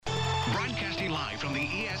Live from the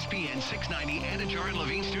ESPN 690 Anajar and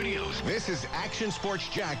Levine studios. This is Action Sports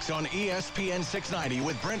Jacks on ESPN 690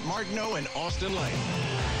 with Brent Martineau and Austin Lane.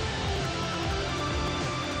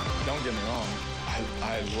 Don't get me wrong.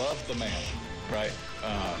 I love the man, right?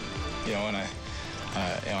 And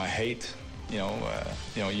I hate.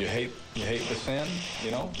 You hate the sin,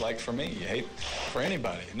 like for me, you hate for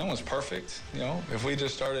anybody. No one's perfect, If we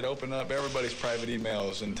just started opening up everybody's private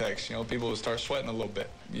emails and texts, people would start sweating a little bit.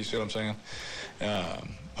 You see what I'm saying?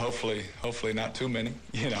 Hopefully not too many,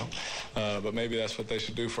 but maybe that's what they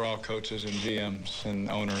should do for all coaches and GMs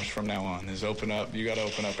and owners from now on is open up. You got to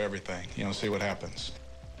open up everything, see what happens.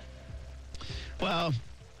 Well,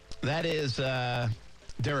 that is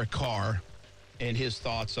Derek Carr and his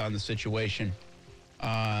thoughts on the situation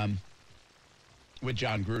with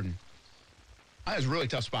Jon Gruden. It was a really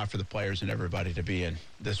tough spot for the players and everybody to be in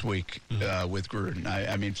this week with Gruden.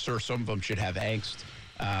 I mean, sure, some of them should have angst.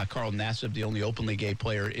 Carl Nassib, the only openly gay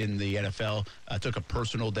player in the NFL, took a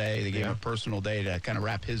personal day. They gave him a personal day to kind of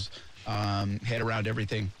wrap his head around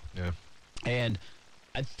everything. Yeah. And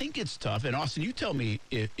I think it's tough. And, Austin, you tell me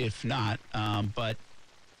if not, but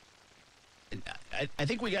I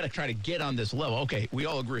think we got to try to get on this level. Okay, we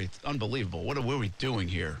all agree. It's unbelievable. What are we doing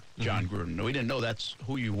here, Jon Gruden? We didn't know that's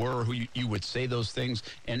who you were, who you would say those things.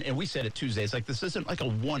 And we said it Tuesday. It's like this isn't like a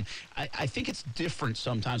one. I think it's different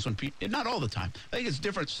sometimes when people, not all the time. I think it's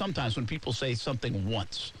different sometimes when people say something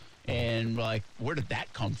once. And like, where did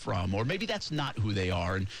that come from? Or maybe that's not who they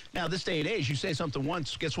are. And now this day and age, you say something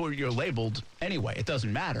once, guess what? You're labeled anyway. It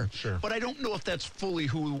doesn't matter. Sure. But I don't know if that's fully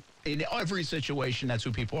who, in every situation, that's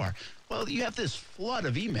who people are. Well, you have this flood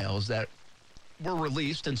of emails that were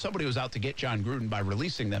released, and somebody was out to get Jon Gruden by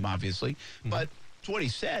releasing them, obviously. But it's what he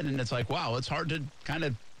said, and it's like, wow, it's hard to kind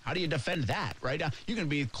of, how do you defend that, right? You can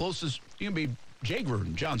be closest, you can be Jay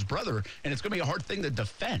Gruden, John's brother, and it's going to be a hard thing to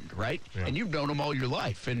defend, right? Yeah. And you've known him all your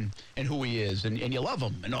life and who he is, and you love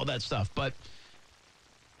him and all that stuff. But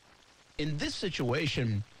in this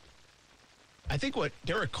situation, I think what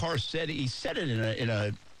Derek Carr said, he said it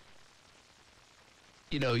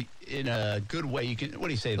in a good way. You can, what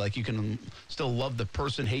do you say? Like, you can still love the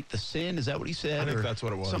person, hate the sin. Is that what he said? I think that's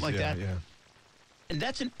what it was. Something like that. Yeah. And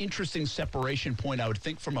that's an interesting separation point, I would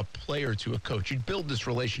think, from a player to a coach. You'd build this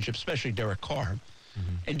relationship, especially Derek Carr,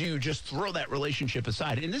 and do you just throw that relationship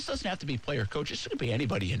aside? And this doesn't have to be player-coach. It could be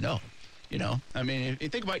anybody you know. I mean, if you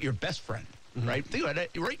think about your best friend, right? Think about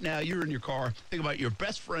it. Right now, you're in your car. Think about your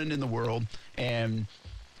best friend in the world, and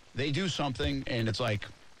they do something, and it's like,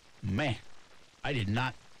 man, I did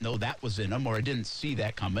not know that was in them, or I didn't see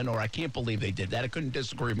that coming, or I can't believe they did that. I couldn't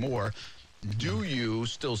disagree more. Do you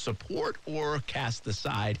still support or cast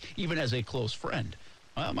aside, even as a close friend?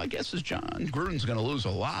 Well, my guess is Jon Gruden's going to lose a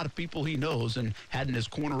lot of people he knows and had in his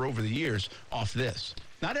corner over the years off this.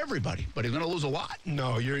 Not everybody, but he's going to lose a lot.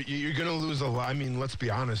 No, you're going to lose a lot. I mean, let's be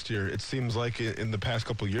honest here. It seems like in the past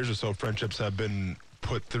couple of years or so, friendships have been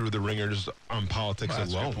put through the ringers on politics alone.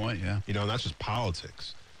 That's a good point, yeah. And that's just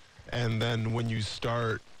politics. And then when you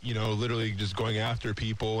start, literally just going after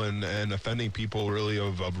people and offending people really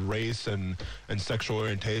of race and sexual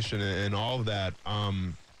orientation and all of that,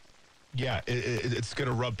 it's going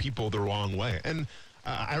to rub people the wrong way. And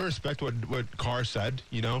I respect what Carr said,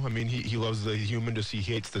 I mean, he loves the human, just he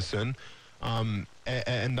hates the sin. And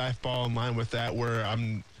I fall in line with that where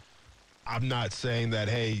I'm not saying that,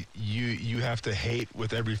 hey, you have to hate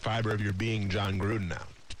with every fiber of your being Jon Gruden now.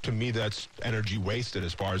 To me, that's energy wasted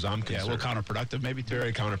as far as I'm concerned. Yeah, a little counterproductive maybe too.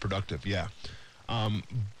 Very counterproductive, yeah.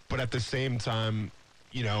 But at the same time,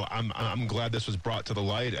 I'm glad this was brought to the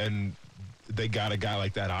light and they got a guy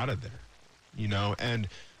like that out of there, And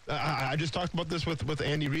I just talked about this with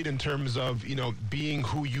Andy Reid in terms of, being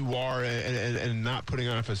who you are and not putting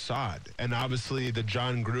on a facade. And obviously the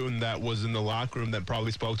Jon Gruden that was in the locker room that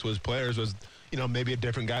probably spoke to his players was, maybe a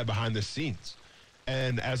different guy behind the scenes.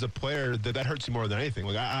 And as a player, that hurts you more than anything.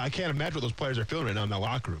 Like I can't imagine what those players are feeling right now in that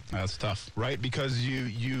locker room. That's tough, right? Because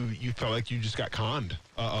you felt like you just got conned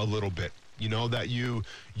a little bit. That you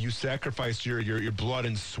sacrificed your blood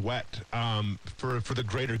and sweat for the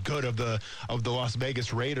greater good of the Las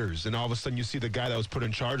Vegas Raiders, and all of a sudden you see the guy that was put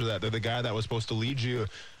in charge of that, the guy that was supposed to lead you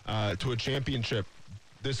to a championship.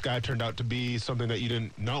 This guy turned out to be something that you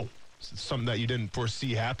didn't know, something that you didn't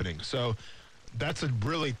foresee happening. So that's a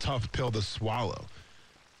really tough pill to swallow.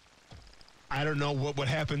 I don't know what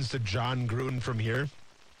happens to Jon Gruden from here.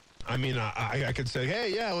 I mean, I could say,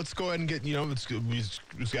 hey, yeah, let's go ahead and get,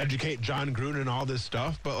 let's educate Jon Gruden and all this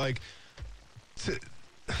stuff. But, like,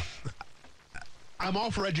 I'm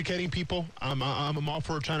all for educating people. I'm all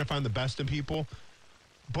for trying to find the best in people.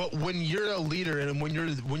 But when you're a leader and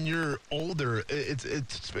when you're older,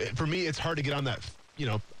 it's for me, it's hard to get on that,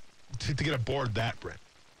 to get aboard that, Brent.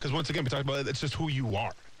 Because once again, we talked about it, it's just who you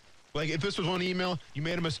are. Like, if this was one email, you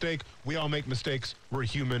made a mistake. We all make mistakes. We're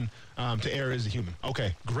human. To err is a human.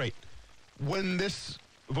 Okay, great. When this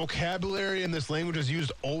vocabulary and this language is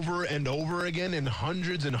used over and over again in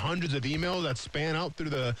hundreds and hundreds of emails that span out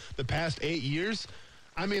through the past 8 years,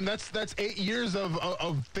 I mean, that's 8 years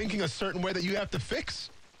of thinking a certain way that you have to fix.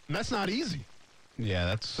 And that's not easy.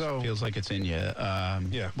 Yeah, feels like it's in you.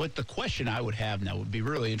 Yeah. But the question I would have now would be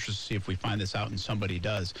really interested to see if we find this out and somebody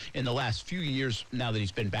does in the last few years now that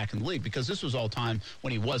he's been back in the league, because this was all time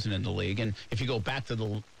when he wasn't in the league. And if you go back to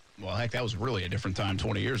that was really a different time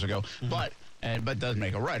 20 years ago. Mm-hmm. But it doesn't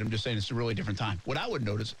make it right. I'm just saying it's a really different time. What I would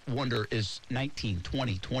wonder is 19,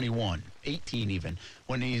 20, 21, 18 even,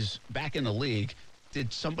 when he's back in the league,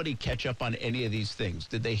 did somebody catch up on any of these things?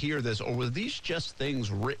 Did they hear this? Or were these just things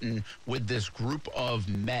written with this group of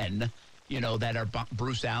men, that are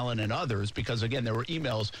Bruce Allen and others? Because, again, there were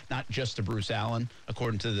emails, not just to Bruce Allen,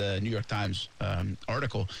 according to the New York Times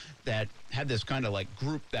article, that had this kind of like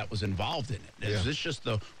group that was involved in it. Is this just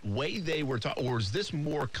the way they were taught, or is this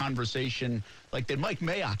more conversation? Like, did Mike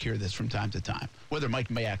Mayock hear this from time to time? Whether Mike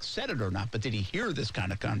Mayock said it or not, but did he hear this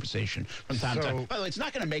kind of conversation from time to time? By the way, it's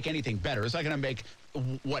not going to make anything better. It's not going to make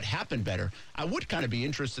what happened better. I would kind of be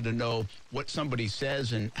interested to know what somebody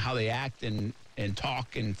says and how they act and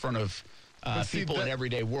talk in front of people in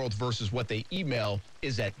everyday world versus what they email.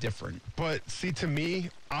 Is that different? But see, to me,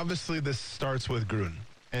 obviously this starts with Gruden.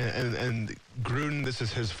 And Gruden, this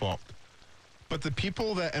is his fault. But the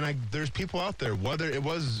people there's people out there, whether it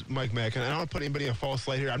was Mike Mayock, and I don't want to put anybody in a false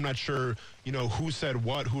light here. I'm not sure, who said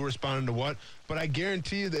what, who responded to what. But I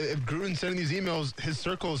guarantee you that if Gruden's sending these emails, his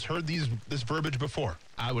circle has heard this verbiage before.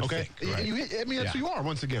 I would think. Right? That's who you are,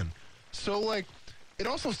 once again. So, it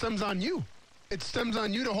also stems on you. It stems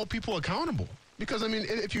on you to hold people accountable. Because,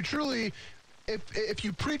 if you truly... If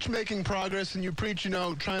you preach making progress and you preach,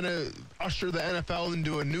 trying to usher the NFL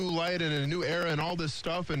into a new light and a new era and all this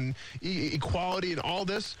stuff and equality and all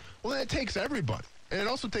this, well, then it takes everybody. And it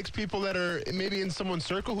also takes people that are maybe in someone's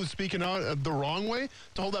circle who's speaking out the wrong way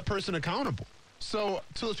to hold that person accountable. So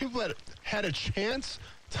to those people that had a chance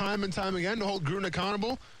time and time again to hold Gruden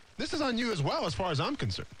accountable, this is on you as well, as far as I'm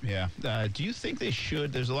concerned. Yeah. Do you think they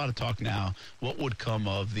should? There's a lot of talk now. What would come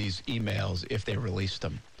of these emails if they released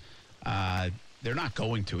them? They're not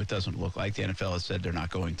going to. It doesn't look like. The NFL has said they're not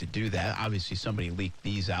going to do that. Obviously, somebody leaked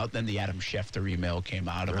these out. Then the Adam Schefter email came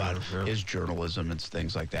out about his journalism and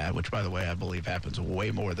things like that, which, by the way, I believe happens way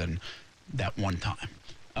more than that one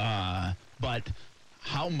time. But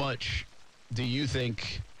how much do you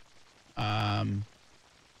think the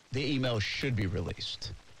email should be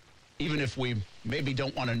released? Even if we maybe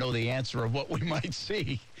don't want to know the answer of what we might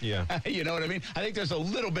see. Yeah. You know what I mean? I think there's a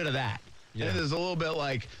little bit of that. Yeah. And there's a little bit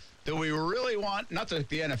like, do we really want, not the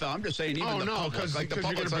NFL, I'm just saying even the public, like the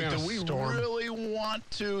public's like, do we really want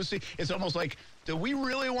to see? It's almost like, do we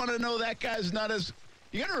really want to know that guy's not as,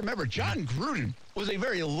 you got to remember, John Gruden was a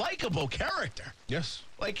very likable character. Yes.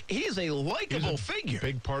 Like, he is a likable figure.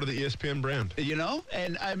 Big part of the ESPN brand.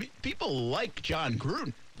 And people like John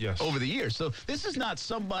Gruden over the years. So this is not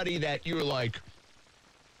somebody that you're like,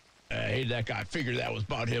 hey, that guy, figured that was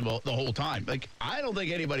about him the whole time. Like, I don't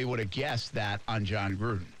think anybody would have guessed that on John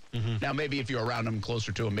Gruden. Mm-hmm. Now, maybe if you're around him,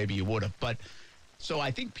 closer to him, maybe you would have. But so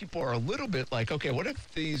I think people are a little bit like, okay, what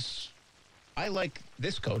if I like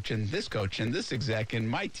this coach and this exec and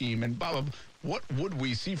my team and blah, blah, blah. What would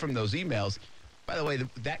we see from those emails? By the way,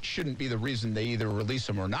 that shouldn't be the reason they either release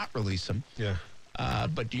them or not release them. Yeah.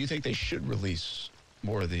 But do you think they should release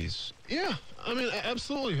more of these? Yeah,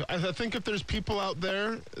 absolutely. I think if there's people out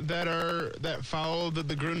there that follow the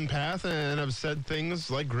Gruden path and have said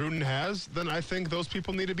things like Gruden has, then I think those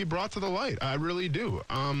people need to be brought to the light. I really do.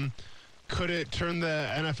 Could it turn the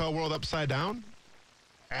NFL world upside down?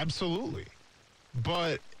 Absolutely.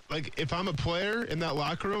 But if I'm a player in that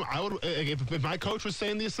locker room, I would. If my coach was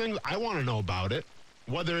saying these things, I want to know about it.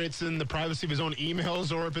 Whether it's in the privacy of his own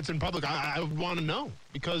emails or if it's in public, I would want to know,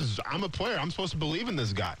 because I'm a player. I'm supposed to believe in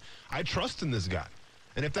this guy. I trust in this guy.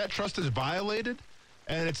 And if that trust is violated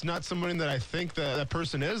and it's not somebody that I think that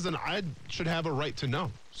person is, then I should have a right to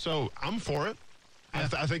know. So I'm for it. Yeah.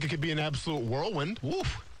 I think it could be an absolute whirlwind.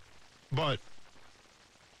 Woof. But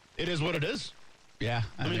it is what it is. Yeah.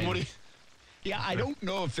 I mean, what do you... Yeah, I don't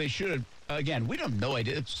know if they should. Again, we have no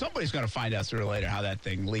idea. Somebody's going to find out sooner or later how that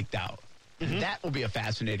thing leaked out. Mm-hmm. That will be a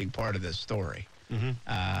fascinating part of this story.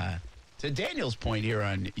 Mm-hmm. To Daniel's point here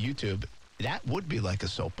on YouTube, that would be like a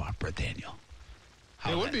soap opera, Daniel.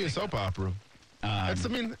 It would be a soap opera. That's, I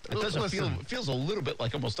mean, it doesn't listen. it feels a little bit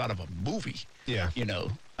like almost out of a movie. Yeah. You know,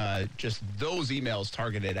 just those emails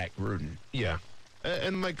targeted at Gruden. Yeah.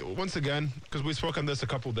 And like, once again, because we spoke on this a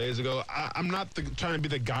couple of days ago, I'm not trying to be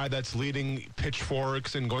the guy that's leading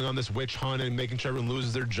pitchforks and going on this witch hunt and making sure everyone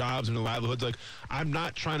loses their jobs and their livelihoods. Like, I'm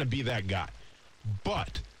not trying to be that guy.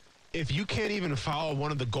 But if you can't even follow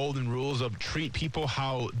one of the golden rules of treat people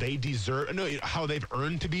how they deserve, no, how they've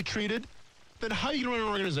earned to be treated, then how are you going to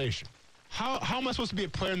run an organization? How am I supposed to be a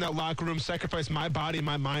player in that locker room, sacrifice my body and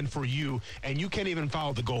my mind for you, and you can't even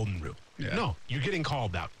follow the golden rule? Yeah. No, you're getting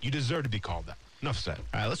called out. You deserve to be called out. Enough said.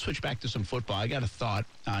 All right, let's switch back to some football. I got a thought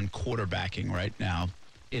on quarterbacking right now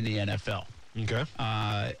in the NFL. Okay.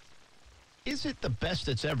 Is it the best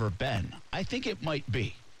it's ever been? I think it might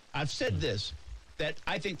be. I've said this, that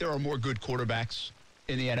I think there are more good quarterbacks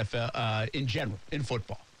in the NFL, in general, in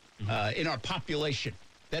football, in our population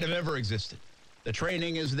that have ever existed. The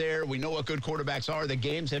training is there. We know what good quarterbacks are. The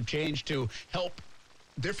games have changed to help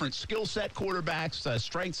different skill set quarterbacks,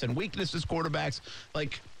 strengths and weaknesses quarterbacks.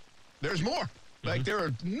 Like, there's more. Like, there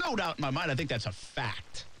are no doubt in my mind. I think that's a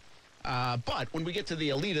fact. But when we get to the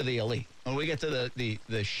elite of the elite, when we get to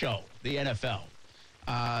the show, the NFL,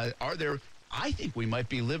 are there? I think we might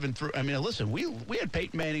be living through. I mean, listen, we had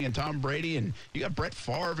Peyton Manning and Tom Brady, and you got Brett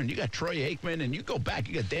Favre, and you got Troy Aikman, and you go back,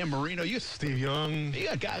 you got Dan Marino, Steve Young. You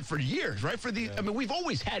got guys for years, right? I mean, we've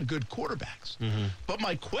always had good quarterbacks. But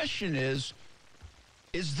my question is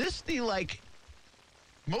this the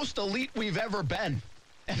most elite we've ever been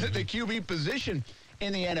at the QB position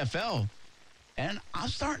in the NFL? And I'm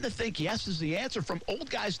starting to think yes is the answer, from old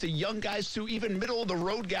guys to young guys to even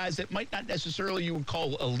middle-of-the-road guys that might not necessarily you would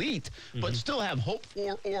call elite, but still have hope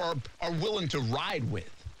for or are willing to ride with.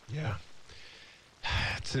 Yeah.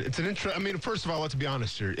 It's an I mean, first of all, let's be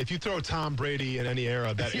honest here. If you throw Tom Brady in any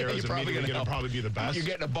era, that era is immediately going to probably be the best. You're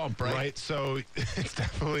getting a bump, right? Right? So it's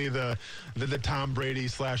definitely the Tom Brady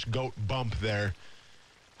 / GOAT bump there.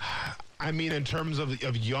 I mean, in terms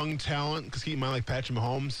of young talent, because keep in mind, like Patrick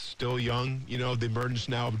Mahomes, still young. You know, the emergence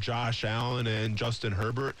now of Josh Allen and Justin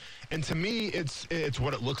Herbert. And to me, it's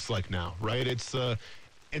what it looks like now, right? It's the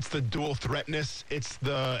dual threatness. It's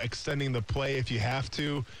the extending the play if you have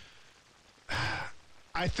to.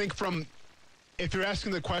 I think if you're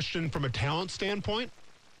asking the question from a talent standpoint,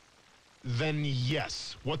 then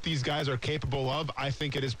yes, what these guys are capable of, I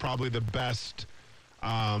think it is probably the best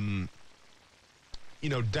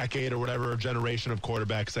decade or whatever generation of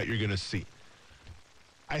quarterbacks that you're going to see.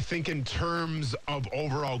 I think in terms of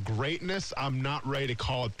overall greatness, I'm not ready to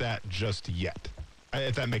call it that just yet,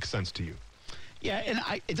 if that makes sense to you. Yeah, and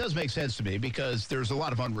it does make sense to me because there's a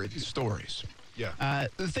lot of unwritten stories. Yeah.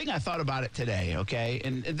 The thing I thought about it today, okay,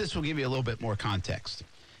 and this will give you a little bit more context.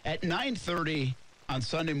 At 9:30 on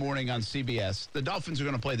Sunday morning on CBS, the Dolphins are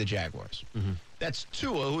going to play the Jaguars. That's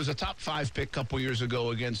Tua, who was a top 5 pick a couple years ago,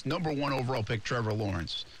 against number 1 overall pick Trevor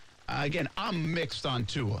Lawrence. Again, I'm mixed on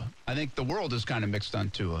Tua. I think the world is kind of mixed on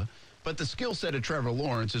Tua. But the skill set of Trevor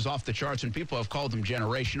Lawrence is off the charts, and people have called him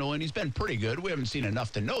generational, and he's been pretty good. We haven't seen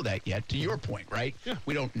enough to know that yet, to your point, right? Yeah.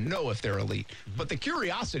 We don't know if they're elite. But the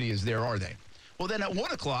curiosity is there, are they? Well, then at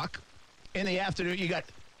 1 o'clock in the afternoon, you got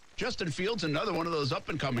Justin Fields, another one of those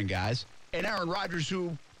up-and-coming guys, and Aaron Rodgers,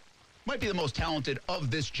 who might be the most talented of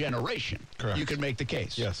this generation. Correct. You could make the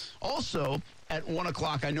case. Yes. Also, at 1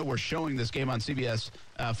 o'clock, I know we're showing this game on CBS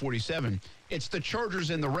 47. It's the Chargers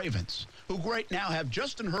and the Ravens, who right now have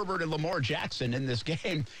Justin Herbert and Lamar Jackson in this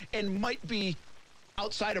game and might be,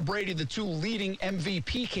 outside of Brady, the 2 leading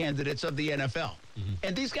MVP candidates of the NFL.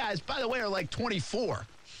 And these guys, by the way, are like 24.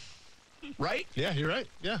 Right? Yeah, you're right.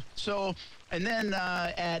 Yeah. So, and then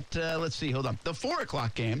let's see, hold on. The 4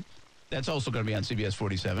 o'clock game, that's also going to be on CBS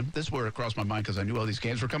 47. This is where it crossed my mind because I knew all these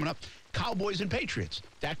games were coming up. Cowboys and Patriots.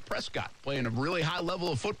 Dak Prescott playing a really high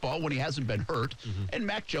level of football when he hasn't been hurt. And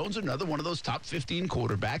Mac Jones, another one of those top 15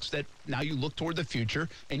 quarterbacks that now you look toward the future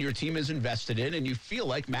and your team is invested in, and you feel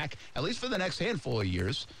like Mac, at least for the next handful of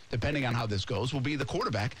years, depending on how this goes, will be the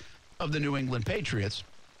quarterback of the New England Patriots.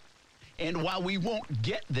 And while we won't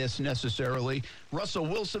get this necessarily, Russell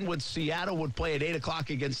Wilson with Seattle would play at 8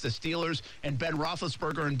 o'clock against the Steelers, and Ben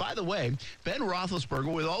Roethlisberger. And by the way, Ben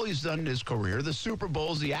Roethlisberger, with all he's done in his career, the Super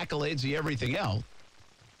Bowls, the accolades, the everything else,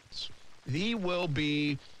 he will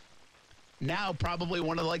be now probably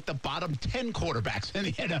one of the bottom 10 quarterbacks in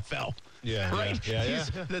the NFL. Yeah. Right? Yeah.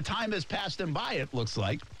 The time has passed him by, it looks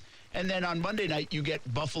like. And then on Monday night, you get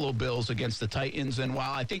Buffalo Bills against the Titans. And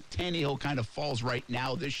while I think Tannehill kind of falls right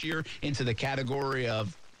now this year into the category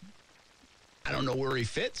of, I don't know where he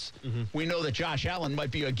fits, we know that Josh Allen might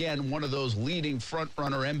be, again, one of those leading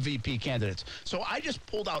front-runner MVP candidates. So I just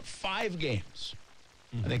pulled out 5 games.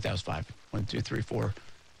 I think that was 5. 1, 2, 3, 4,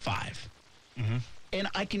 5. And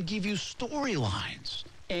I can give you storylines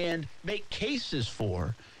and make cases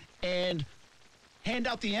for and hand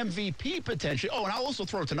out the MVP potentially. Oh, and I'll also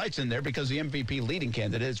throw tonight's in there because the MVP leading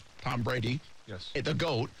candidate is Tom Brady. Yes. The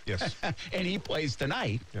GOAT. Yes. And he plays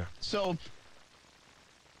tonight. Yeah. So,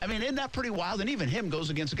 I mean, isn't that pretty wild? And even him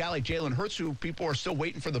goes against a guy like Jalen Hurts, who people are still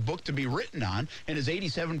waiting for the book to be written on, and is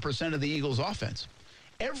 87% of the Eagles' offense.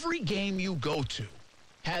 Every game you go to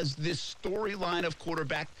has this storyline of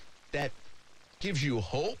quarterback that gives you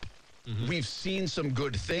hope. We've seen some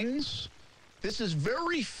good things. This is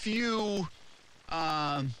very few...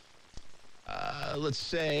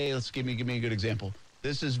 let's give me a good example.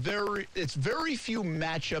 It's very few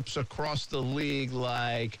matchups across the league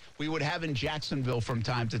like we would have in Jacksonville from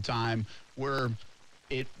time to time where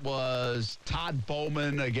it was Todd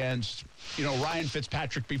Bowman against, Ryan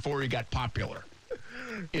Fitzpatrick before he got popular,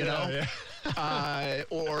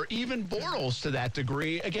 or even Bortles to that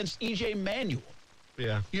degree against EJ Manuel.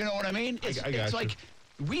 Yeah. You know what I mean? It's like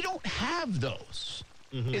we don't have those.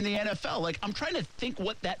 In the NFL. Like, I'm trying to think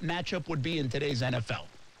what that matchup would be in today's NFL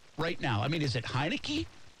right now. I mean, is it Heineke?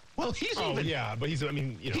 Well, he's but he's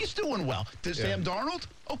doing well. Does Sam Darnold?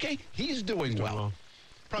 Okay, he's doing well.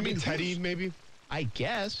 Probably Teddy, maybe. I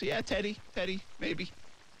guess, yeah, Teddy, maybe.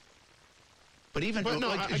 But even, do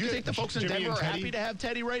you think the folks in Jimmy Denver are Teddy? happy to have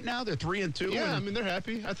Teddy right now? They're 3-2. Yeah, they're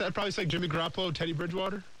happy. I'd probably say Jimmy Garoppolo, Teddy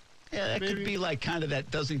Bridgewater. Yeah, that could be like kind of that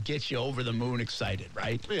doesn't get you over the moon excited,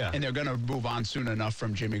 right? Yeah. And they're going to move on soon enough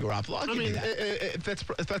from Jimmy Garoppolo. I'll give you that. If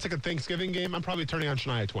that's like a Thanksgiving game, I'm probably turning on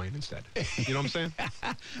Shania Twain instead. You know what I'm saying?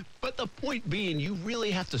 But the point being, you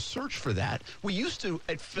really have to search for that. We used to,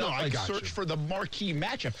 it felt like search for the marquee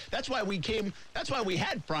matchup. That's why we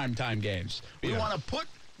had primetime games. We want to put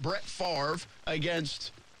Brett Favre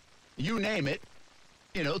against, you name it,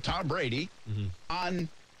 Tom Brady on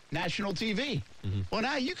national TV. Well,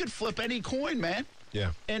 now you could flip any coin, man.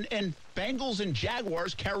 Yeah. And Bengals and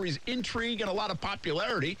Jaguars carries intrigue and a lot of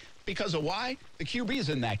popularity because of why? The QB's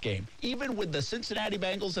in that game, even with the Cincinnati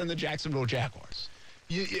Bengals and the Jacksonville Jaguars.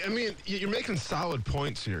 You're making solid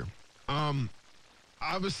points here.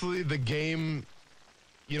 Obviously, the game,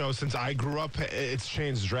 since I grew up, it's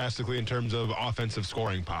changed drastically in terms of offensive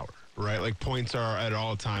scoring power, right? Like, points are at an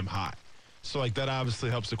all-time high. So, like, that obviously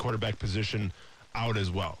helps the quarterback position out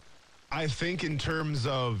as well. I think in terms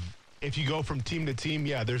of if you go from team to team,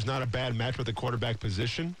 there's not a bad match with the quarterback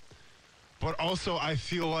position. But also I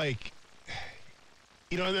feel like,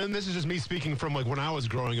 and this is just me speaking from like when I was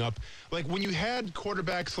growing up, like when you had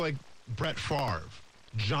quarterbacks like Brett Favre,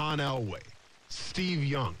 John Elway, Steve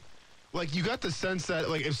Young, like you got the sense that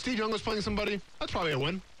like if Steve Young was playing somebody, that's probably a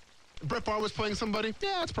win. If Brett Favre was playing somebody,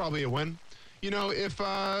 that's probably a win. If,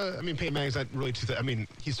 Peyton Manning's not really,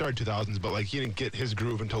 he started 2000s, but, like, he didn't get his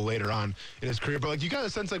groove until later on in his career. But, like, you got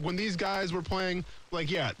a sense, like, when these guys were playing, like,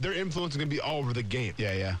 their influence is going to be all over the game.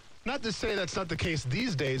 Yeah. Not to say that's not the case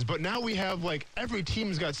these days, but now we have, like, every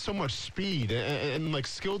team's got so much speed and like,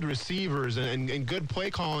 skilled receivers and good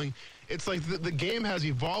play calling. It's like the game has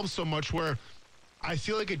evolved so much where I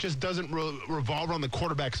feel like it just doesn't revolve around the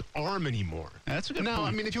quarterback's arm anymore. That's a good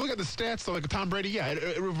point. If you look at the stats, though, like Tom Brady,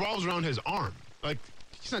 it revolves around his arm. Like,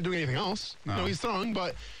 he's not doing anything else. No. He's throwing,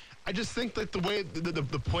 but I just think that the way the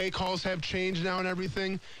play calls have changed now and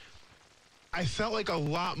everything, I felt like a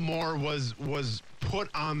lot more was put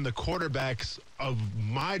on the quarterbacks of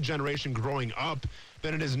my generation growing up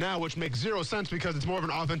than it is now, which makes zero sense because it's more of an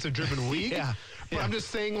offensive-driven league. But I'm just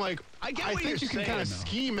saying, like, I think you can kind of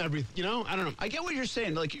scheme everything, I don't know. I get what you're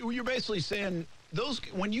saying. Like, you're basically saying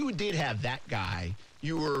when you did have that guy,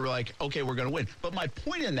 you were like, okay, we're going to win. But my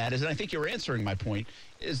point in that is, and I think you're answering my point,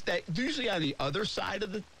 is that usually on the other side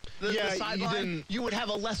of the sideline, you would have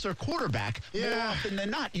a lesser quarterback more often than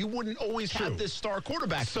not. You wouldn't always have this star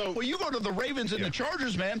quarterback. So, well, you go to the Ravens and the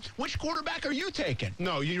Chargers, man. Which quarterback are you taking?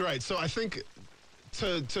 No, you're right. So I think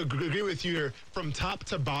to agree with you here, from top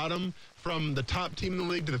to bottom, from the top team in the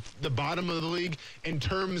league to the bottom of the league, in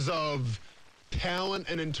terms of talent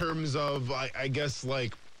and in terms of, I guess,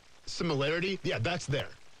 like, similarity, that's there.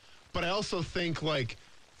 But I also think, like,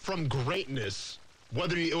 from greatness,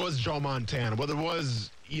 whether it was Joe Montana, whether it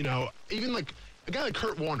was, even, like, a guy like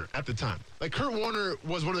Kurt Warner at the time. Like, Kurt Warner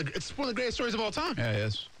was one of the greatest stories of all time. Yeah, he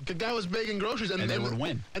is. The guy was bagging groceries. And they would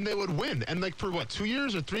win. And they would win. And, like, for, 2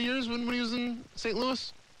 years or 3 years when he was in St.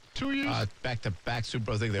 Louis? 2 years? Back-to-back Super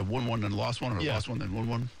Bowl. I think they won one and lost one, or lost one then won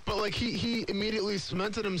one. But, like, he immediately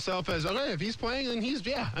cemented himself as, okay, if he's playing, then he's,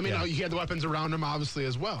 he had the weapons around him, obviously,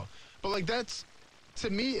 as well. But, like, that's, to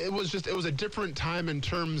me, it was a different time in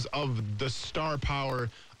terms of the star power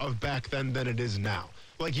of back then than it is now.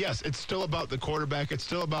 Like, yes, it's still about the quarterback. It's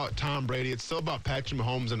still about Tom Brady. It's still about Patrick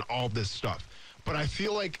Mahomes and all this stuff. But I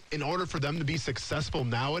feel like in order for them to be successful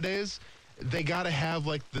nowadays, they got to have,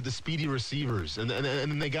 like, the speedy receivers, and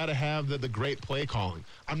they got to have the great play calling.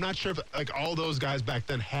 I'm not sure if, like, all those guys back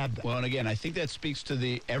then had that. Well, and again, I think that speaks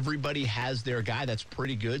to everybody has their guy that's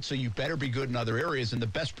pretty good, so you better be good in other areas. And the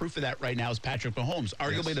best proof of that right now is Patrick Mahomes,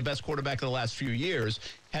 arguably the best quarterback of the last few years,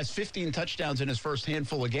 has 15 touchdowns in his first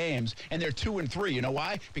handful of games, and they're 2-3. You know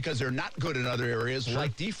why? Because they're not good in other areas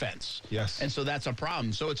like defense. Yes. And so that's a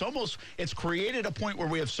problem. So it's created a point where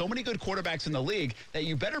we have so many good quarterbacks in the league that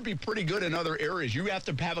you better be pretty good in other areas. You have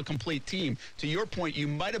to have a complete team. To your point, you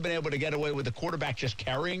might have been able to get away with the quarterback just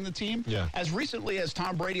carrying the team as recently as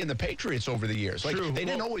Tom Brady and the Patriots over the years. Like, they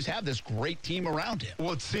didn't always have this great team around him.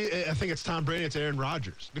 Well, see, I think it's Tom Brady, it's Aaron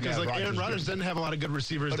Rodgers. Because Aaron Rodgers didn't have a lot of good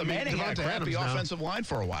receivers. But Manning had a crappy offensive line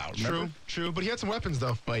for a while. Remember? True, but he had some weapons,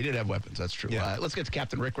 though. Well, he did have weapons. That's true. Yeah. Let's get to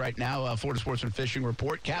Captain Rick right now. Florida Sportsman Fishing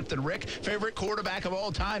Report. Captain Rick, favorite quarterback of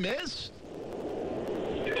all time is?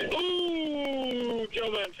 Ooh,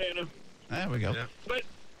 Joe Montana. There we go. Yeah. But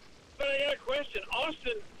I got a question.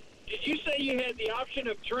 Austin, did you say you had the option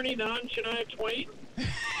of turning on Shania Twain?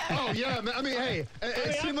 Oh, yeah. I mean, hey,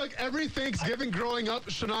 it seemed like every Thanksgiving growing up,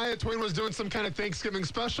 Shania Twain was doing some kind of Thanksgiving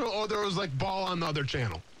special, or there was, like, ball on the other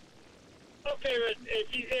channel. Okay, but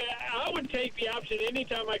I would take the option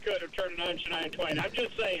anytime I could of turning on Shania Twain. I'm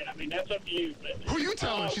just saying. I mean, that's up to you. But, Who you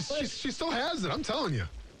telling? She still has it. I'm telling you.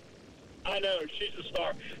 I know. She's a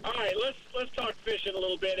star. All right, let's talk fishing a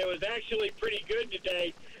little bit. It was actually pretty good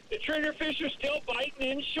today. The triggerfish are still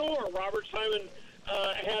biting inshore. Robert Simon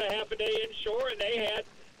had a half a day inshore, and they had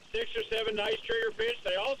 6 or 7 nice triggerfish.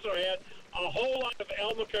 They also had a whole lot of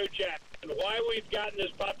Almaco jacks. And why we've gotten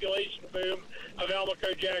this population boom of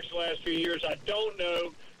Almaco jacks the last few years, I don't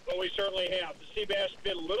know, but we certainly have. The sea bass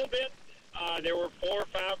bit a little bit. There were 4 or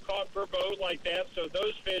 5 caught per boat like that, so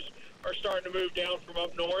those fish are starting to move down from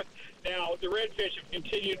up north. Now, the redfish have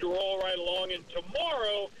continued to roll right along, and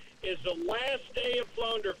tomorrow is the last day of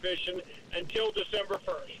flounder fishing until December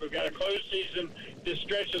 1st. We've got a closed season that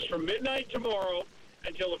stretches from midnight tomorrow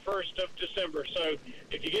until the 1st of December. So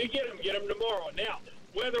if you're going to get them tomorrow. Now,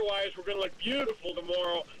 weather-wise, we're going to look beautiful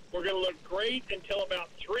tomorrow. We're going to look great until about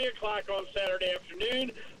 3 o'clock on Saturday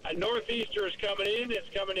afternoon. A northeaster is coming in. It's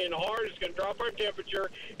coming in hard. It's going to drop our temperature,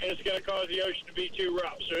 and it's going to cause the ocean to be too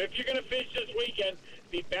rough. So if you're going to fish this weekend,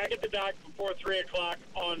 be back at the dock before 3 o'clock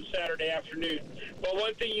on Saturday afternoon. But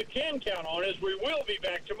one thing you can count on is we will be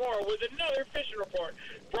back tomorrow with another fishing report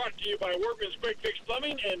brought to you by Workman's Quick Fix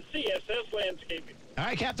Plumbing and CSS Landscaping. All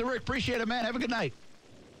right, Captain Rick, appreciate it, man. Have a good night.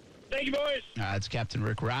 Thank you, boys. It's Captain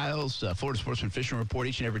Rick Riles, Florida Sportsman Fishing Report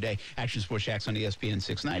each and every day. Action Sports Shacks on ESPN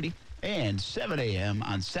 690 and 7 a.m.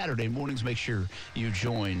 on Saturday mornings. Make sure you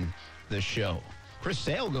join the show. Chris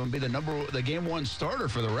Sale going to be the game 1 starter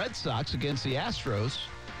for the Red Sox against the Astros.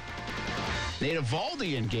 Nate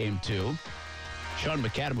Eovaldi in game 2. Sean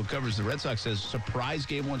McAdam, who covers the Red Sox, says surprise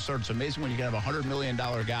game 1 starter. It's amazing when you can have a $100 million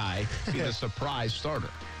guy be the surprise starter.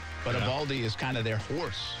 But Eovaldi is kind of their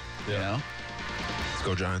horse, you know? Let's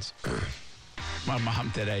go, Giants. My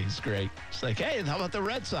mom today is great. She's like, hey, how about the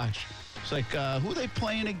Red Sox? She's like, who are they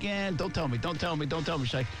playing again? Don't tell me.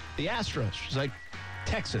 She's like, the Astros. She's like,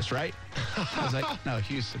 Texas, right? I was like, no,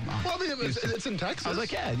 Houston, Mom. Well, I mean, it's in Texas. I was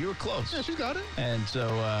like, yeah, you were close. Yeah, she's got it. And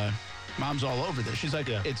so Mom's all over this. She's like,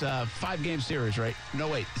 it's a 5-game series, right? No,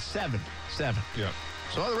 wait, 7. Yeah.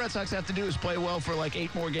 So all the Red Sox have to do is play well for like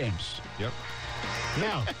 8 more games. Yep.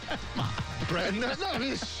 Now, Brad, no, I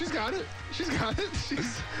mean, she's got it. She's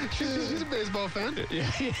a baseball fan. Yeah,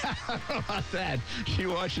 I don't know about that. She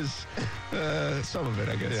watches some of it,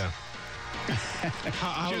 I guess. Yeah.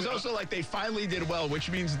 She was also like, they finally did well, which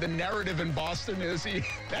means the narrative in Boston is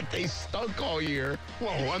that they stunk all year.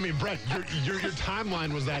 Whoa, I mean, Brett, your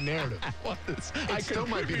timeline was that narrative. I still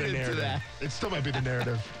might be the contributed narrative. to that. It still might be the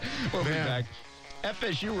narrative. We'll be back.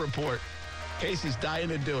 FSU report. Casey's dying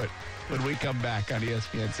to do it when we come back on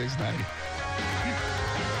ESPN 690.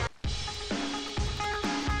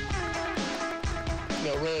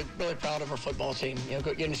 Really proud of our football team.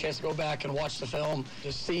 Getting a chance to go back and watch the film,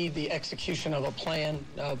 to see the execution of a plan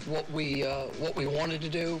of what we wanted to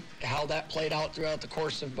do, how that played out throughout the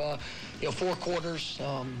course of 4 quarters.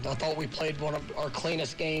 I thought we played one of our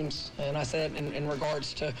cleanest games, and I said in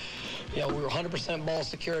regards to, we were 100% ball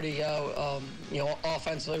security.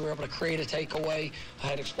 Offensively, we were able to create a takeaway. I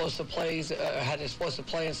had explosive plays. Had an explosive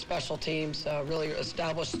play in special teams. Really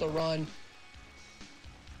established the run.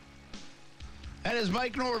 That is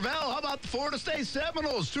Mike Norvell. How about the Florida State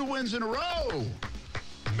Seminoles? 2 wins in a row.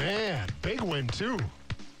 Man, big win, too.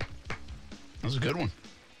 That was a good one.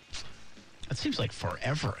 That seems like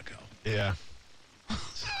forever ago. Yeah.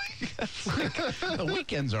 The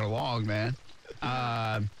weekends are long, man.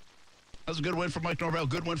 That was a good win for Mike Norvell.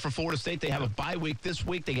 Good win for Florida State. They have a bye week this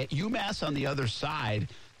week. They get UMass on the other side.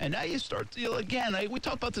 And now you start, again, we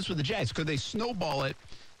talked about this with the Jags. Could they snowball it?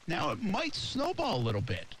 Now it might snowball a little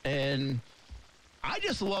bit. And I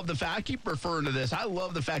just love the fact, I keep referring to this. I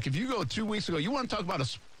love the fact if you go 2 weeks ago, you want to talk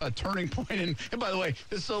about a turning point. And by the way,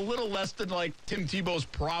 this is a little less than like Tim Tebow's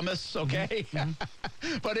promise, okay?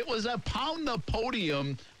 Mm-hmm. But it was a pound the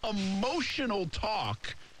podium, emotional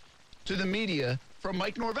talk to the media from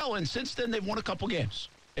Mike Norvell. And since then, they've won a couple games.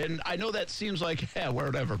 And I know that seems like, yeah,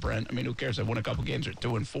 whatever, Brent. I mean, who cares? They won a couple games. They're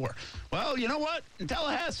 2-4. Well, you know what? In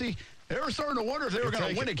Tallahassee, they were starting to wonder if they were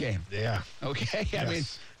going to win a game. Yeah. Okay?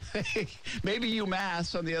 Yes. I mean, maybe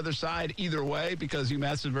UMass on the other side either way because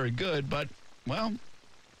UMass is very good. But, well,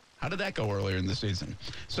 how did that go earlier in the season?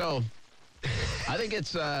 So I think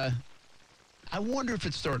it's I wonder if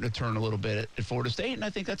it's starting to turn a little bit at Florida State, and I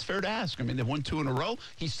think that's fair to ask. I mean, they've won 2 in a row.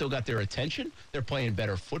 He's still got their attention. They're playing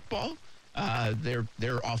better football. Their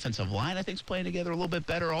offensive line, I think, is playing together a little bit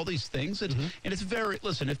better, all these things. And it's very,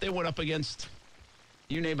 listen, if they went up against,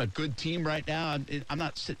 you name a good team right now, I'm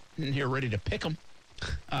not sitting here ready to pick them.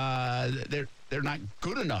 They're not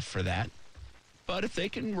good enough for that. But if they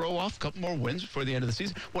can roll off a couple more wins before the end of the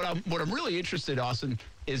season, what I'm really interested, Austin,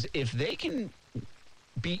 is if they can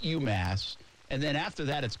beat UMass, and then after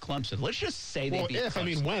that, it's Clemson. Let's just say they beat Clemson. I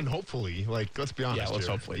mean, when, hopefully. Like, let's be honest. Yeah, let's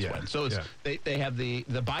hopefully it's when. So they have the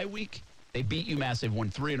bye week. They beat UMass. They've won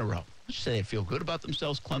 3 in a row. Let's just say they feel good about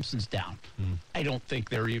themselves. Clemson's down. I don't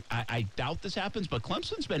think I doubt this happens, but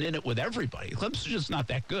Clemson's been in it with everybody. Clemson's just not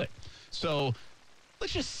that good. So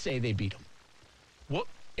let's just say they beat them.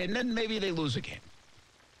 And then maybe they lose a game.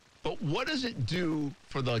 But what does it do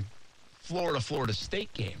for the Florida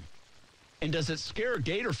State game? And does it scare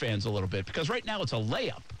Gator fans a little bit? Because right now it's a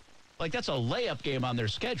layup. Like, that's a layup game on their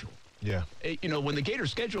schedule. Yeah. When the Gator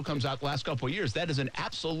schedule comes out the last couple of years, that is an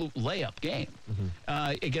absolute layup game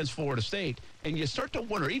against Florida State. And you start to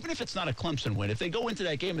wonder, even if it's not a Clemson win, if they go into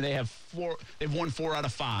that game and they've won 4 out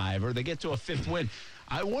of 5, or they get to a 5th win,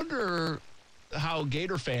 I wonder how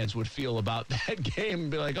Gator fans would feel about that game and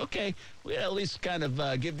be like, okay, we at least kind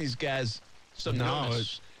of give these guys some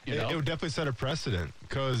notice. It would definitely set a precedent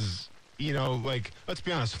because, let's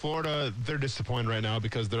be honest, Florida, they're disappointed right now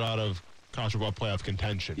because they're out of college football playoff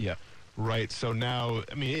contention. Yeah. Right. So now,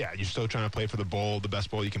 you're still trying to play for the bowl, the best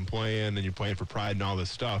bowl you can play in, and you're playing for pride and all this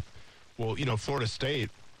stuff. Well, Florida State,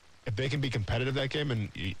 if they can be competitive that game and,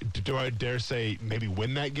 do I dare say, maybe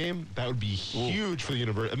win that game, that would be huge for the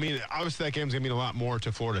university. Obviously that game's going to mean a lot more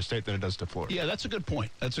to Florida State than it does to Florida. Yeah, that's a good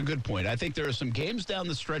point. I think there are some games down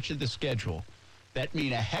the stretch of the schedule that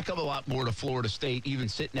mean a heck of a lot more to Florida State, even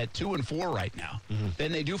sitting at 2-4 right now,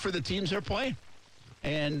 than they do for the teams they're playing.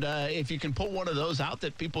 And if you can pull one of those out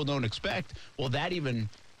that people don't expect, well, that even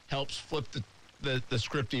helps flip the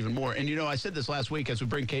script even more. And, I said this last week as we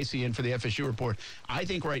bring Casey in for the FSU report. I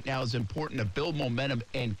think right now it's important to build momentum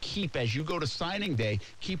and keep, as you go to signing day,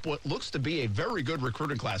 keep what looks to be a very good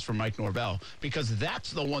recruiting class from Mike Norvell, because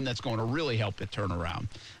that's the one that's going to really help it turn around.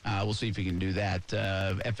 We'll see if he can do that.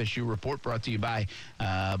 FSU report brought to you by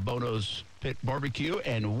Bono's Pit Barbecue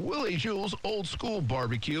and Willie Jules Old School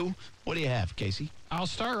Barbecue. What do you have, Casey? I'll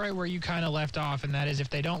start right where you kind of left off, and that is if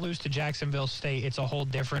they don't lose to Jacksonville State, it's a whole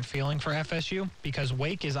different feeling for FSU because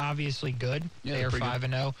Wake is obviously good. Yeah, they are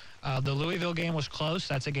 5-0. The Louisville game was close.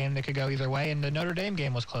 That's a game that could go either way, and the Notre Dame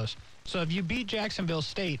game was close. So if you beat Jacksonville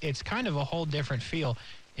State, it's kind of a whole different feel,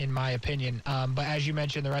 in my opinion. But as you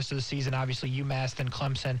mentioned, the rest of the season, obviously UMass, then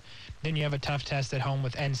Clemson. Then you have a tough test at home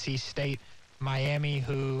with NC State. Miami,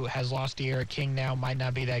 who has lost to Eric King now, might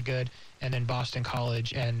not be that good. And then Boston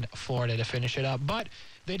College and Florida to finish it up. But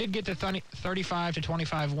they did get the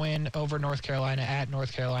 35-25 win over North Carolina at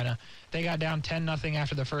North Carolina. They got down 10-0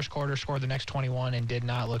 after the first quarter, scored the next 21, and did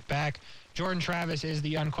not look back. Jordan Travis is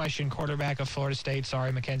the unquestioned quarterback of Florida State.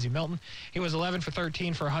 Sorry, Mackenzie Milton. He was 11 for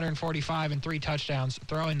 13 for 145 and 3 touchdowns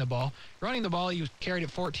throwing the ball. Running the ball, he carried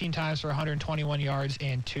it 14 times for 121 yards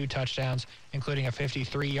and 2 touchdowns, including a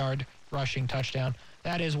 53-yard rushing touchdown.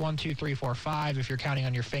 That is 1, 2, 3, 4, 5. If you're counting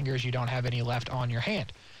on your fingers, you don't have any left on your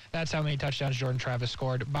hand. That's how many touchdowns Jordan Travis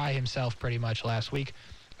scored by himself pretty much last week.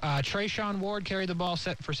 Trayshawn Ward carried the ball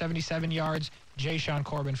for 77 yards. Jayshon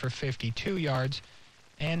Corbin for 52 yards.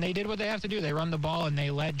 And they did what they have to do. They run the ball, and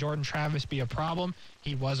they let Jordan Travis be a problem.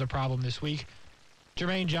 He was a problem this week.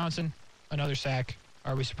 Jermaine Johnson, another sack.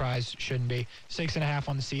 Are we surprised? Shouldn't be. 6.5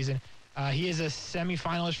 on the season. He is a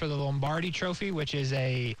semifinalist for the Lombardi Trophy, which is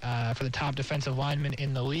for the top defensive lineman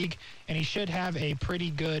in the league, and he should have a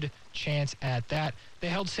pretty good chance at that. They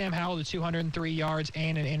held Sam Howell to 203 yards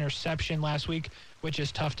and an interception last week, which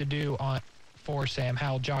is tough to do for Sam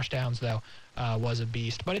Howell. Josh Downs, though, was a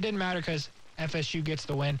beast. But it didn't matter because FSU gets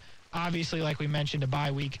the win. Obviously, like we mentioned, a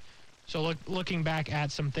bye week. So looking back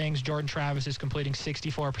at some things, Jordan Travis is completing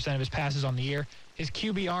 64% of his passes on the year. His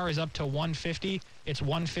QBR is up to 150. It's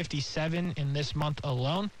 157 in this month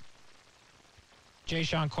alone.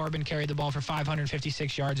 Ja'Shawn Corbin carried the ball for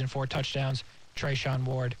 556 yards and 4 touchdowns. Trayshawn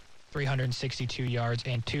Ward, 362 yards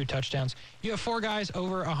and 2 touchdowns. You have 4 guys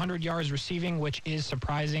over 100 yards receiving, which is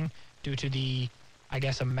surprising due to the, I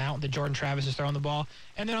guess, amount that Jordan Travis is throwing the ball.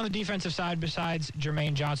 And then on the defensive side, besides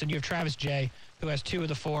Jermaine Johnson, you have Travis Jay, who has 2 of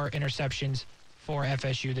the 4 interceptions for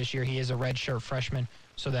FSU this year. He is a redshirt freshman,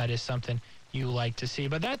 so that is something you like to see.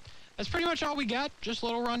 But that's pretty much all we got. Just a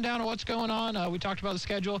little rundown of what's going on. We talked about the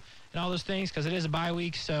schedule and all those things because it is a bye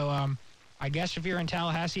week. So I guess if you're in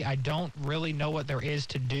Tallahassee, I don't really know what there is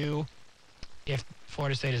to do if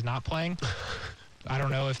Florida State is not playing. I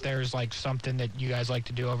don't know if there's like something that you guys like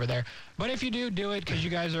to do over there. But if you do it because you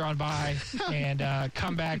guys are on bye and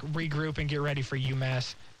come back, regroup, and get ready for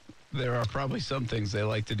UMass. There are probably some things they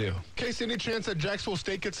like to do. Casey, any chance that Jacksonville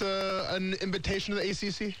State gets an invitation to the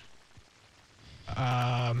ACC?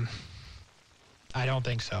 I don't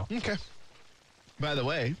think so. Okay. By the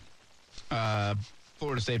way,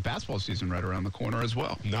 Florida State basketball season right around the corner as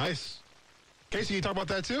well. Nice. Casey, you talk about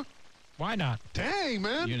that too? Why not? Dang,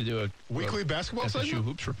 man. You're going to do a weekly basketball FSU segment?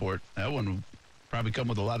 Hoops report. That one will probably come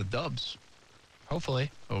with a lot of dubs.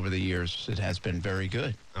 Hopefully. Over the years, it has been very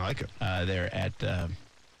good. I like it. There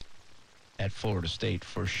at Florida State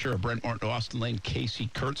for sure. Brent Martin, Austin Lane, Casey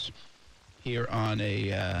Kurtz here on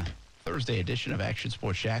a Thursday edition of Action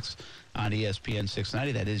Sports Jacks on ESPN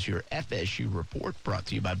 690. That is your FSU report brought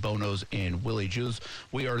to you by Bonos and Willie Jews.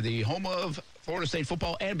 We are the home of Florida State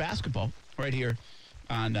football and basketball right here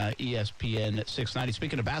on ESPN 690.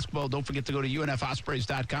 Speaking of basketball, don't forget to go to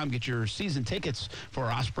UNFOspreys.com. Get your season tickets for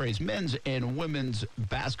Ospreys men's and women's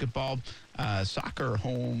basketball. Soccer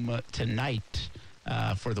home tonight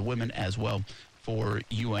for the women as well for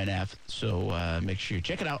UNF. So make sure you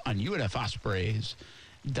check it out on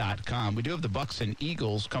UNFOspreys.com. We do have the Bucks and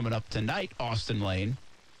Eagles coming up tonight, Austin Lane.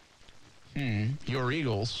 Your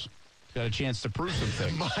Eagles got a chance to prove some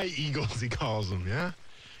things. My Eagles, he calls them, yeah?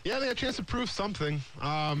 Yeah, they had a chance to prove something.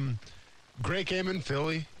 Great game in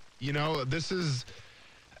Philly. You know, this has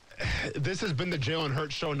been the Jalen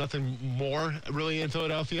Hurts show, nothing more really in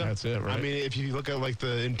Philadelphia. That's it, right? I mean, if you look at like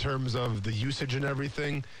in terms of the usage and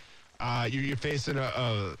everything, you're facing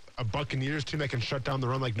a Buccaneers team that can shut down the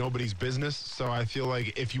run like nobody's business. So I feel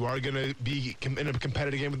like if you are going to be in a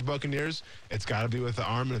competitive game with the Buccaneers, it's got to be with the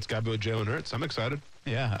arm and it's got to be with Jalen Hurts. I'm excited.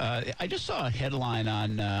 Yeah, I just saw a headline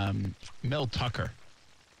on Mel Tucker.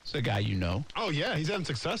 It's a guy you know. Oh, yeah, he's having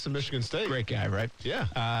success in Michigan State. Great guy, right?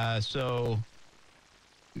 Yeah. So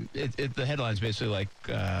the headline's basically like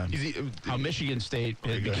how Michigan State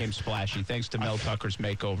became splashy thanks to Mel Tucker's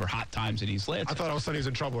makeover, Hot Times in East Lansing. I thought all of a sudden he was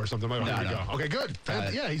in trouble or something. Like, here we go. Okay, good.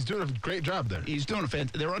 Yeah, he's doing a great job there. He's doing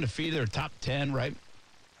they're undefeated. They're top 10, right?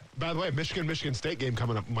 By the way, Michigan State game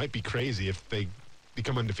coming up might be crazy if they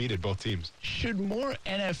become undefeated, both teams. Should more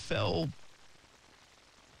NFL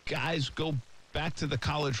guys go back to the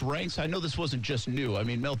college ranks? I know this wasn't just new. I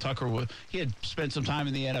mean, Mel Tucker, he had spent some time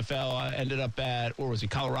in the NFL, ended up at, or was he,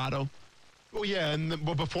 Colorado? Well, yeah,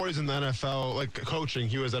 but before he's in the NFL, like coaching,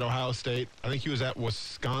 he was at Ohio State. I think he was at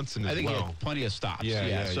Wisconsin as well. I think he had plenty of stops.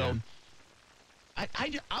 Yeah. So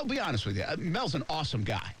I'll be honest with you. Mel's an awesome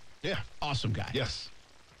guy. Yeah. Awesome guy. Yes.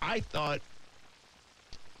 I thought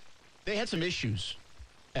they had some issues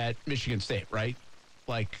at Michigan State, right?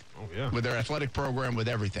 Like, with their athletic program, with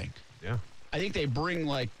everything. Yeah. I think they bring,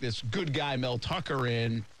 like, this good guy, Mel Tucker,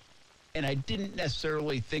 in, and I didn't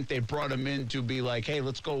necessarily think they brought him in to be like, hey,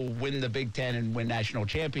 let's go win the Big Ten and win national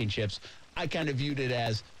championships. I kind of viewed it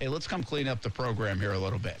as, hey, let's come clean up the program here a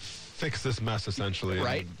little bit. Fix this mess, essentially.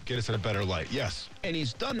 Right. And get us in a better light. Yes. And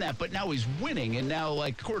he's done that, but now he's winning. And now,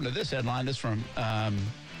 like, according to this headline, this from Pat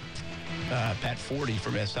Forty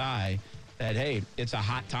from SI, that, hey, it's a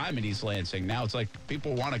hot time in East Lansing. Now it's like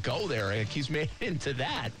people want to go there. Like, he's made into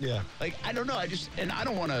that. Yeah. Like, I don't know. And I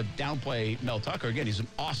don't want to downplay Mel Tucker. Again, he's an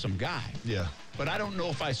awesome guy. Yeah. But I don't know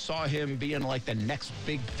if I saw him being like the next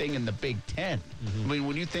big thing in the Big Ten. I mean,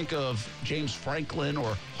 when you think of James Franklin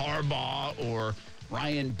or Harbaugh or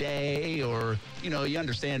Ryan Day or, you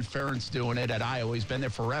understand Ferentz doing it at Iowa. He's been there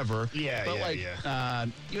forever.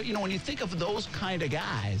 When you think of those kind of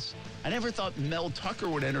guys, I never thought Mel Tucker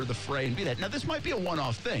would enter the fray and be that. Now, this might be a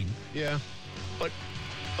one-off thing. Yeah. But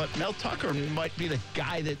Mel Tucker might be the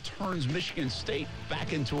guy that turns Michigan State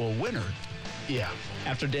back into a winner. Yeah.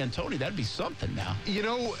 After D'Antoni, that'd be something now.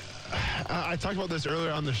 I talked about this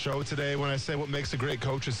earlier on the show today when I say what makes a great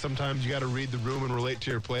coach is sometimes you got to read the room and relate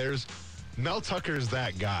to your players. Mel Tucker is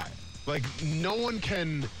that guy. Like, no one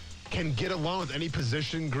can get along with any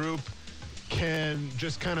position group, can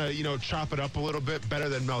just kind of, chop it up a little bit better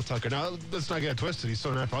than Mel Tucker. Now, let's not get it twisted. He's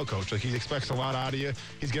still an NFL coach. Like, he expects a lot out of you.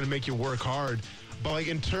 He's going to make you work hard. But, like,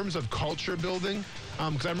 in terms of culture building,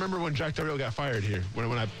 because I remember when Jack Del Rio got fired here,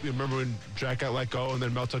 when Jack got let go and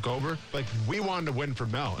then Mel took over, like, we wanted to win for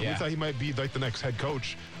Mel. And we thought he might be, like, the next head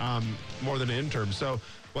coach more than an interim. So,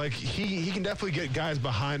 like, he can definitely get guys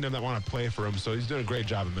behind him that want to play for him. So he's doing a great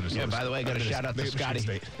job in Minnesota. Yeah, by the way, I got a shout out to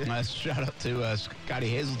Scotty. Shout out to Scotty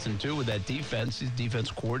Hazelton, too, with that defense. He's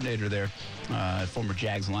defense coordinator there, former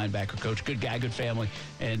Jags linebacker coach. Good guy, good family,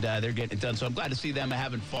 and they're getting it done. So I'm glad to see them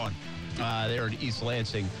having fun. They're in East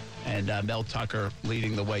Lansing, and Mel Tucker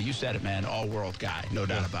leading the way. You said it, man, all-world guy, no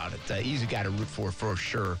doubt about it. Easy guy to root for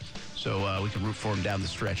sure. So we can root for him down the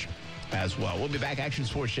stretch as well. We'll be back, Action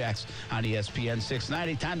Sports Jacks on ESPN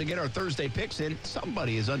 690. Time to get our Thursday picks in.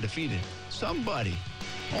 Somebody is undefeated. Somebody.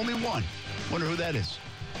 Only one. Wonder who that is.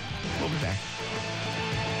 We'll be back.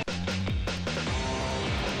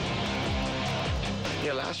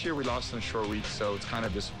 Yeah, last year we lost in a short week, so it's kind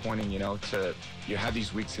of disappointing, you have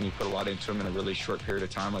these weeks and you put a lot into them in a really short period of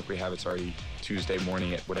time like we have. It's already Tuesday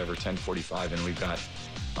morning at 10:45, and we've got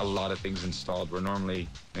a lot of things installed. We're normally,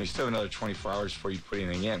 you still have another 24 hours before you put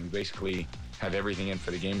anything in. We basically have everything in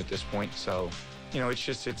for the game at this point, so,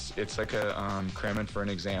 it's like a cramming for an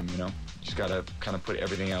exam, You just got to kind of put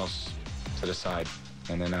everything else to the side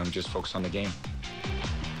and then just focus on the game.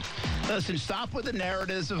 Listen, stop with the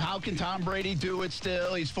narratives of how can Tom Brady do it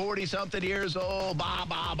still. He's 40-something years old, blah,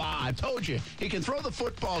 blah, blah. I told you, he can throw the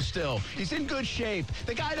football still. He's in good shape.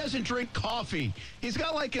 The guy doesn't drink coffee. He's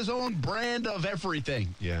got, like, his own brand of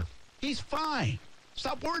everything. Yeah. He's fine.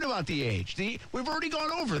 Stop worrying about the age. We've already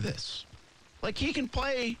gone over this. Like, he can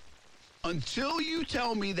play until you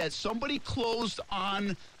tell me that somebody closed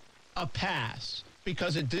on a pass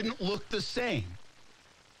because it didn't look the same.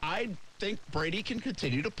 I think Brady can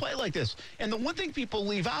continue to play like this. And the one thing people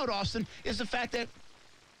leave out, Austin, is the fact that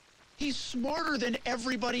he's smarter than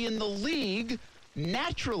everybody in the league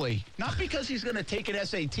naturally. Not because he's going to take an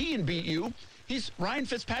SAT and beat you. Ryan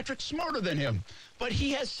Fitzpatrick's smarter than him. But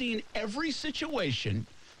he has seen every situation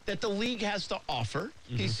that the league has to offer.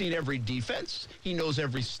 Mm-hmm. He's seen every defense. He knows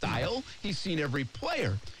every style. He's seen every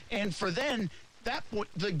player. And for then,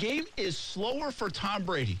 the game is slower for Tom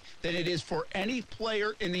Brady than it is for any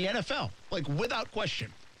player in the NFL, like without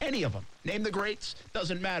question. Any of them. Name the greats,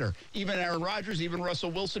 doesn't matter. Even Aaron Rodgers, even Russell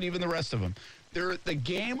Wilson, even the rest of them. The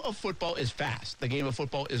game of football is fast. The game of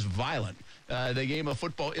football is violent. The game of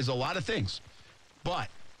football is a lot of things. But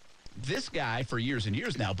this guy, for years and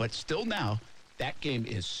years now, but still now, that game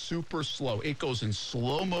is super slow. It goes in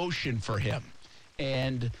slow motion for him.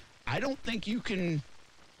 And I don't think you can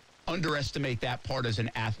underestimate that part as an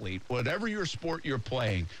athlete. Whatever your sport you're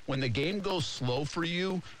playing, when the game goes slow for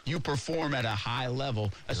you, you perform at a high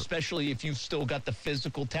level, especially if you've still got the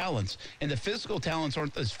physical talents. And the physical talents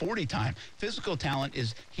aren't this 40 time. Physical talent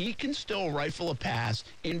is he can still rifle a pass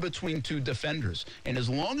in between two defenders. And as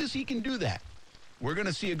long as he can do that, we're going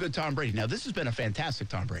to see a good Tom Brady. Now, this has been a fantastic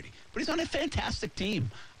Tom Brady, but he's on a fantastic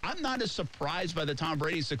team. I'm not as surprised by the Tom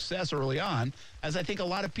Brady success early on as I think a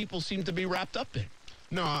lot of people seem to be wrapped up in.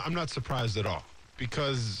 No, I'm not surprised at all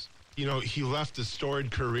because, he left a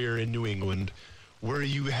storied career in New England where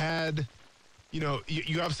you had, you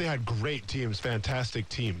obviously had great teams, fantastic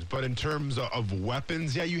teams. But in terms of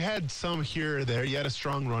weapons, yeah, you had some here or there. You had a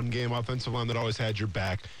strong run game, offensive line that always had your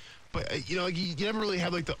back. But, you never really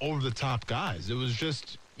had, like, the over-the-top guys. It was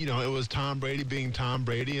just, it was Tom Brady being Tom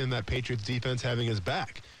Brady and that Patriots defense having his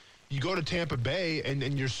back. You go to Tampa Bay, and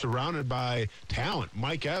you're surrounded by talent.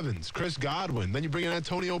 Mike Evans, Chris Godwin. Then you bring in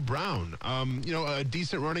Antonio Brown. A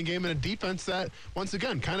decent running game and a defense that, once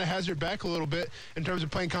again, kind of has your back a little bit in terms of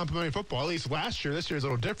playing complementary football. At least last year. This year is a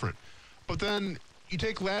little different. But then you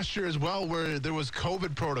take last year as well where there was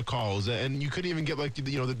COVID protocols, and you couldn't even get, like,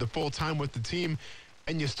 the full time with the team,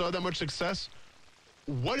 and you still had that much success.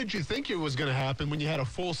 What did you think it was going to happen when you had a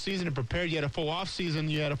full season to prepare? You had a full offseason.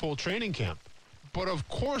 You had a full training camp. But, of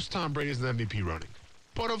course, Tom Brady's an MVP running.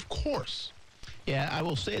 But, of course. Yeah, I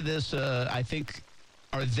will say this. I think,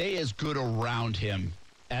 are they as good around him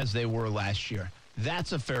as they were last year?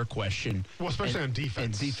 That's a fair question. Well, especially on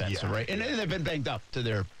defense. And defense, right? And they've been banged up to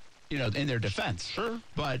their, in their defense. Sure.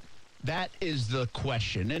 But that is the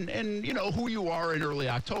question. And who you are in early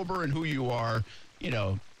October and who you are,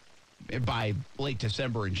 by late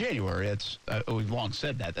December and January. It's we've long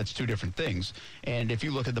said that. That's two different things. And if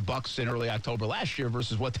you look at the Bucs in early October last year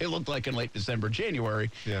versus what they looked like in late December, January,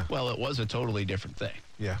 well, it was a totally different thing.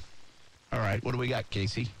 Yeah. All right. What do we got,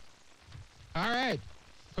 Casey? All right.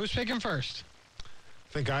 Who's picking first?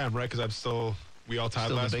 I think I am, right? Because we all tied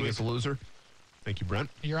Still last the biggest week. loser. Thank you, Brent.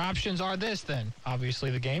 Your options are this, then.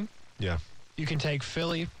 Obviously, the game. Yeah. You can take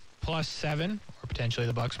Philly +7, or potentially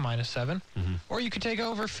the Bucs -7. Or you could take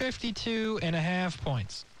over 52.5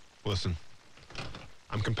 points. Listen,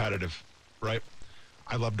 I'm competitive, right?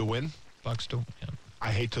 I love to win. Bucs to win.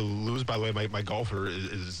 I hate to lose. By the way, my golfer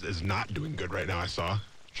is not doing good right now, I saw.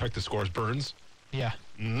 Check the scores. Burns. Yeah.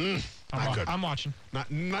 Not good. I'm watching.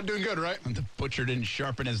 Not doing good, right? The butcher didn't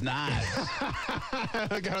sharpen his knives.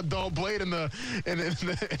 I got a dull blade in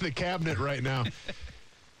the cabinet right now.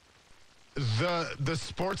 The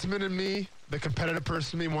sportsman in me, the competitive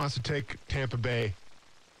person in me, wants to take Tampa Bay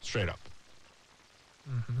straight up.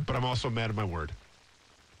 But I'm also mad at my word.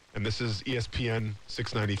 And this is ESPN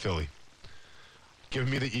 690 Philly. Give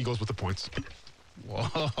me the Eagles with the points.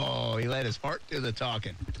 Whoa, he let his heart do the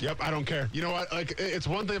talking. Yep, I don't care. You know what? Like, it's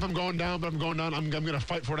one thing if I'm going down, but I'm going down. I'm going to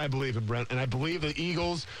fight for what I believe in, Brent. And I believe the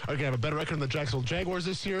Eagles are going to have a better record than the Jacksonville Jaguars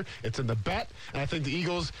this year. It's in the bet. And I think the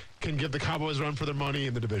Eagles can give the Cowboys a run for their money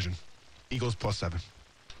in the division. Eagles +7.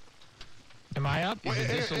 Am I up? He's a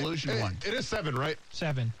disillusioned one. It is 7, right?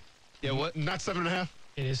 7. Yeah, what? Not 7.5?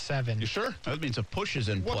 It is 7. You sure? That means a push is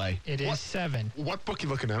in play. It is 7. What book you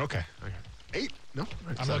looking at? Okay. 8? No?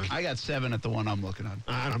 Right, I'm 7. I got 7 at the one I'm looking on.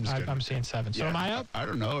 I'm just kidding. I'm seeing 7. So am I up? I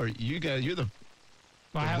don't know. Are you guys, you're the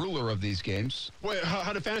ruler of these games. Wait,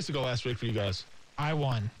 how did fantasy go last week for you guys? I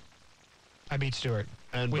won. I beat Stewart.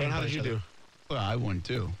 And Brent, how did you do? Well, I won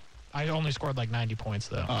too. I only scored like 90 points,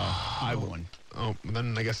 though. I won. Oh,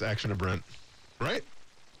 then I guess action to Brent. Right?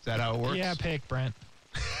 Is that how it works? Yeah, pick, Brent.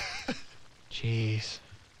 Jeez.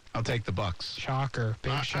 I'll take the Bucs. Shocker.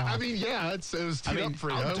 Big shock. I mean, yeah, it was teed up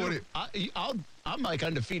for you. I'm like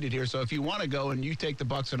undefeated here, so if you want to go and you take the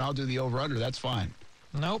Bucs and I'll do the over-under, that's fine.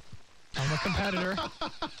 Nope. I'm a competitor.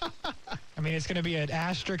 I mean, it's going to be an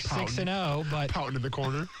asterisk 6-0, but... Pouting in the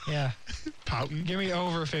corner. Yeah. Pouting. Give me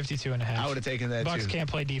over 52.5. I would have taken that, Bucs too. can't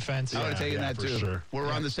play defense. I would have taken that, for too. Sure.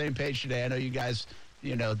 We're on the same page today. I know you guys...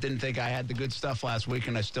 didn't think I had the good stuff last week,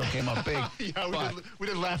 and I still came up big. Yeah, we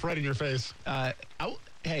did laugh right in your face.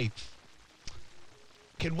 Hey,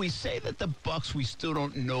 can we say that the Bucs we still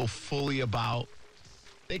don't know fully about?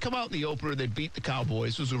 They come out in the opener, they beat the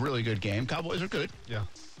Cowboys. It was a really good game. Cowboys are good. Yeah.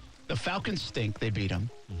 The Falcons stink. They beat them.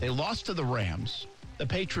 They lost to the Rams. The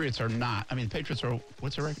Patriots are not. I mean, the Patriots are,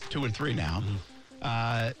 what's the record? 2-3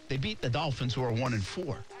 now. They beat the Dolphins, who are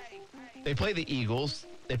 1-4. They play the Eagles.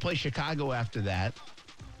 They play Chicago after that.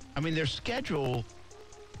 I mean, their schedule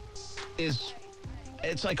is,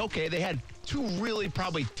 it's like, okay, they had 2 really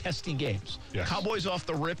probably testy games. Yes. Cowboys off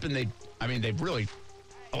the rip, and they really,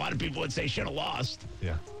 a lot of people would say should have lost.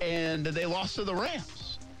 Yeah. And they lost to the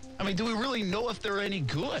Rams. I mean, do we really know if they're any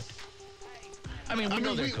good? I mean, we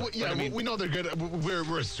know they're good. Yeah, we know they're good.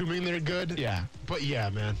 We're assuming they're good. Yeah. But yeah,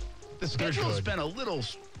 man. The schedule's been a little...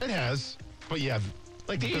 It has. But yeah.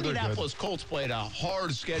 Like the Indianapolis Colts played a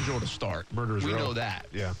hard schedule to start. Murderers We row. know that.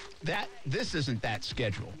 Yeah. This isn't that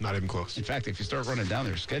schedule. Not even close. In fact, if you start running down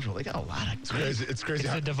their schedule, they got a lot of... It's crazy. It's crazy.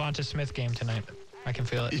 It's a Devonta Smith game tonight. I can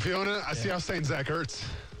feel it. You feeling it? I see how saying Zach Ertz.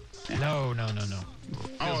 No.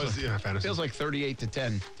 Oh, yeah, fantasy. Feels like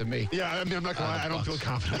 38-10 to me. Yeah, I mean, I'm not gonna lie. I don't feel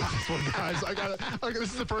confident about this one, guys.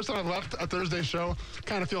 This is the first time I've left a Thursday show.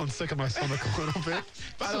 Kind of feeling sick in my stomach a little bit.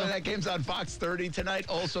 By the way, that game's on Fox 30 tonight.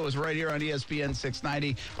 Also is right here on ESPN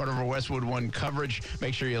 690, part of our Westwood One coverage.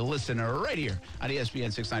 Make sure you listen right here on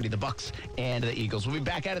ESPN 690, the Bucs and the Eagles. We'll be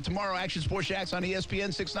back at it tomorrow. Action Sports Shacks on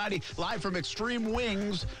ESPN 690, live from Extreme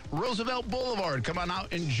Wings, Roosevelt Boulevard. Come on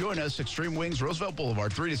out and join us. Extreme Wings, Roosevelt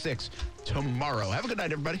Boulevard, 3 to 6 tomorrow. Have a good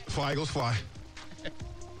night, everybody. Fly, Eagles, fly.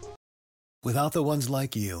 Without the ones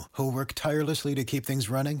like you, who work tirelessly to keep things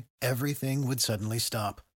running, everything would suddenly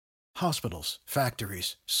stop. Hospitals,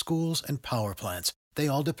 factories, schools, and power plants, they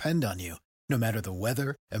all depend on you. No matter the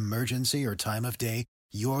weather, emergency, or time of day,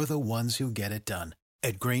 you're the ones who get it done.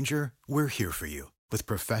 At Grainger, we're here for you with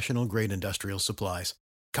professional-grade industrial supplies.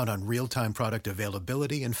 Count on real-time product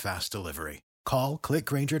availability and fast delivery. Call,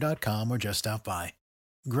 clickgrainger.com, or just stop by.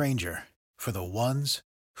 Grainger, for the ones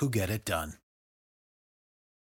who get it done.